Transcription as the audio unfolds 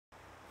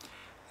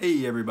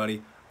Hey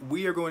everybody,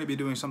 we are going to be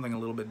doing something a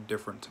little bit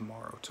different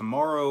tomorrow.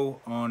 Tomorrow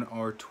on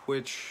our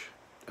Twitch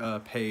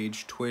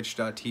page,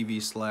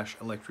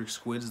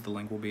 twitch.tv/electricsquids, the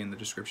link will be in the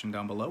description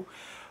down below.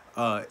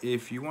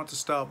 If you want to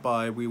stop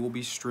by, we will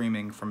be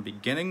streaming from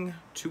beginning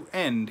to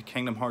end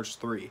Kingdom Hearts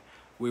 3.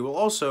 We will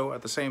also,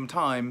 at the same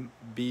time,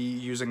 be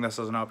using this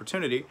as an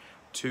opportunity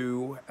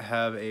to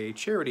have a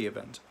charity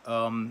event.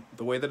 The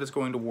way that it's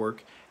going to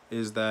work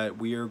is that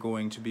we are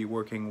going to be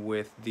working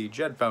with the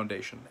JED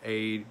Foundation,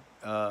 a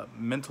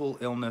mental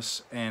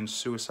illness and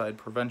suicide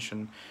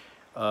prevention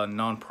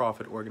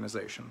nonprofit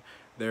organization.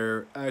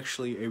 They're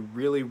actually a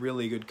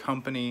really good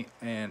company,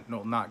 and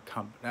no, not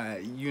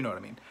you know what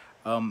I mean.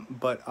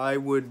 But I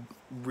would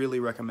really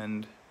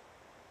recommend,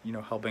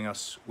 helping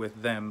us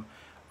with them.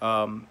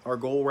 Our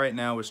goal right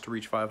now is to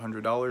reach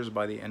 $500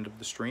 by the end of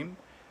the stream.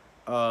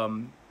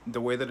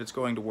 The way that it's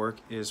going to work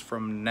is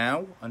from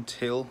now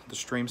until the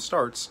stream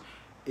starts.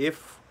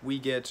 If we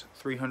get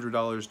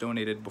 $300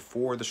 donated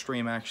before the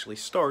stream actually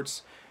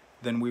starts,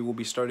 then we will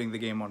be starting the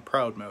game on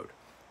Proud Mode.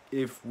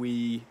 If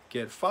we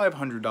get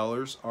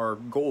 $500, our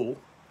goal,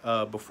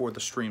 before the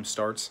stream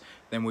starts,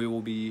 then we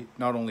will be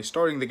not only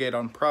starting the game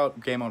on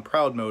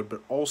Proud Mode,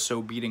 but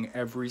also beating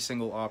every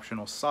single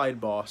optional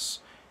side boss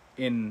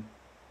in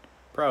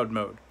Proud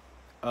Mode.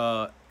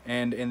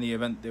 And in the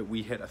event that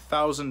we hit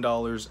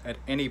 $1,000 at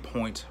any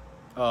point,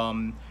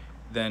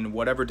 then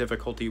whatever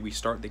difficulty we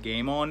start the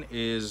game on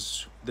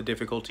is the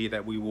difficulty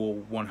that we will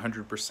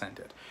 100%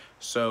 it.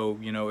 So,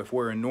 if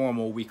we're in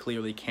normal, we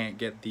clearly can't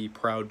get the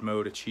Proud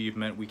Mode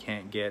achievement. We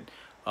can't get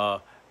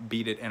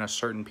beat it in a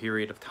certain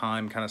period of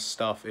time kind of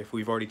stuff. If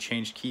we've already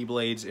changed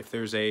Keyblades, if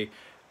there's a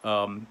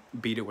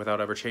beat it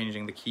without ever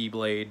changing the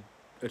Keyblade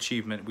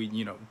achievement,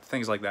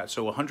 things like that.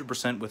 So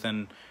 100%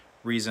 within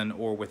reason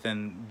or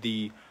within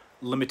the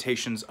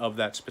limitations of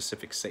that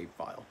specific save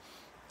file.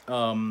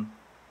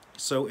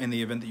 So in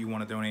the event that you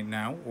want to donate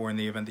now, or in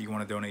the event that you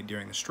want to donate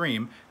during the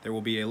stream, there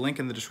will be a link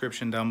in the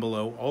description down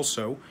below.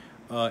 Also,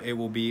 it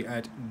will be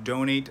at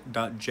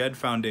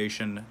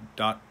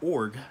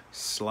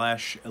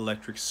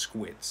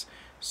donate.jedfoundation.org/electricsquids.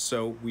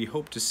 So we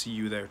hope to see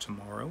you there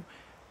tomorrow.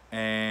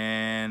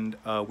 And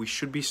we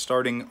should be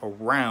starting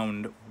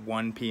around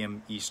 1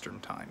 p.m. Eastern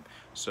time.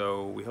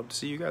 So we hope to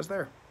see you guys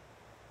there.